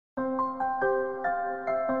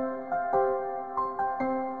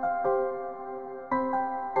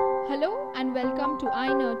and welcome to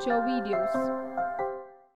iNurture videos.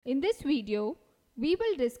 In this video, we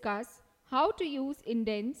will discuss how to use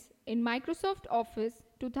indents in Microsoft Office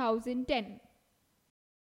 2010.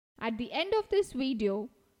 At the end of this video,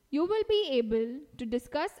 you will be able to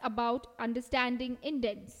discuss about understanding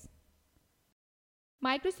indents.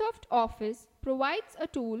 Microsoft Office provides a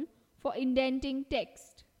tool for indenting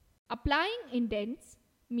text. Applying indents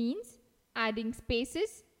means adding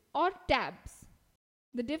spaces or tabs.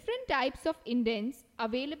 The different types of indents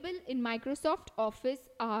available in Microsoft Office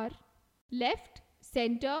are left,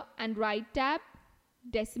 center and right tab,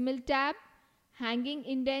 decimal tab, hanging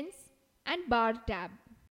indents and bar tab.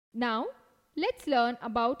 Now, let's learn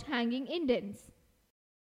about hanging indents.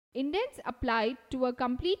 Indents applied to a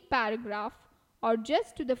complete paragraph or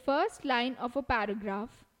just to the first line of a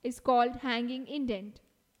paragraph is called hanging indent.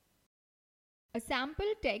 A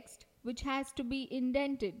sample text which has to be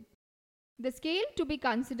indented. The scale to be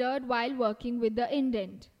considered while working with the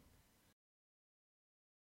indent.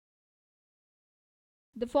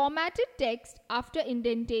 The formatted text after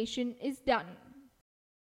indentation is done.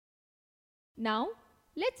 Now,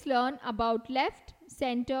 let's learn about left,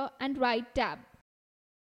 center and right tab.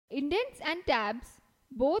 Indents and tabs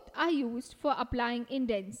both are used for applying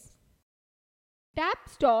indents. Tab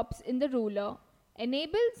stops in the ruler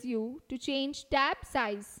enables you to change tab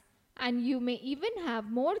size, and you may even have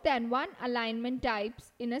more than one alignment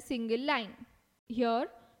types in a single line. Here,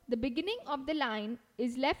 the beginning of the line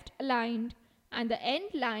is left aligned and the end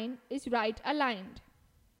line is right aligned.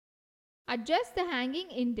 Adjust the hanging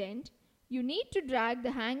indent. You need to drag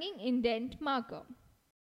the hanging indent marker.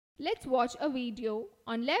 Let's watch a video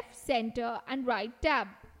on left, center and right tab.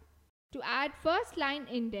 To add first line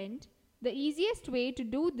indent, the easiest way to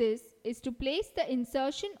do this is to place the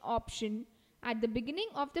insertion option at the beginning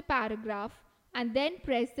of the paragraph and then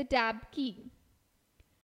press the tab key.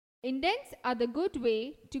 Indents are the good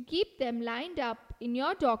way to keep them lined up in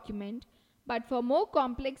your document, but for more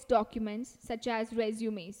complex documents such as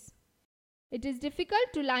resumes, it is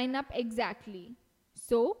difficult to line up exactly.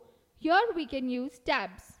 So, here we can use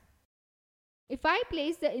tabs. If I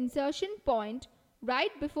place the insertion point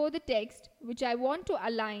right before the text which I want to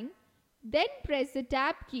align, then press the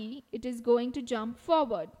tab key, it is going to jump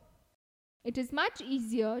forward. It is much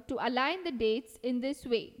easier to align the dates in this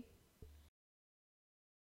way.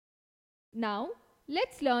 Now,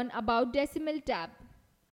 let's learn about decimal tab.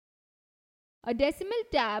 A decimal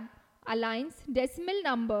tab aligns decimal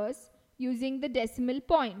numbers using the decimal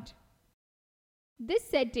point. This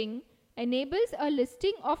setting enables a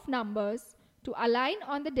listing of numbers to align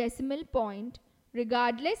on the decimal point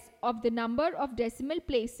regardless of the number of decimal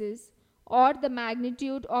places or the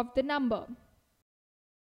magnitude of the number.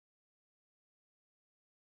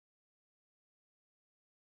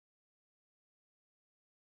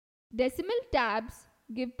 Decimal tabs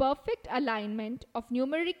give perfect alignment of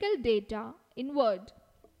numerical data in Word.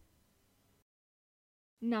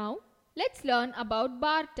 Now, let's learn about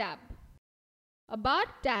bar tab. A bar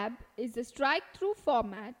tab is a strike-through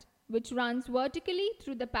format which runs vertically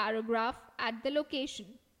through the paragraph at the location.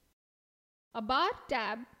 A bar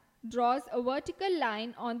tab draws a vertical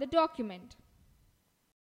line on the document.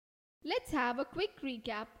 Let's have a quick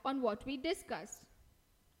recap on what we discussed.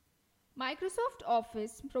 Microsoft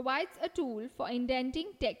Office provides a tool for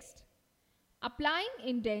indenting text. Applying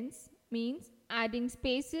indents means adding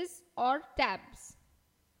spaces or tabs.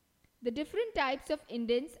 The different types of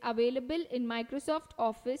indents available in Microsoft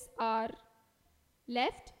Office are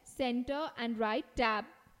left, center and right tab,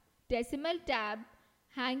 decimal tab,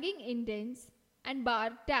 hanging indents and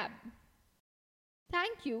bar tab.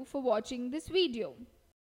 Thank you for watching this video.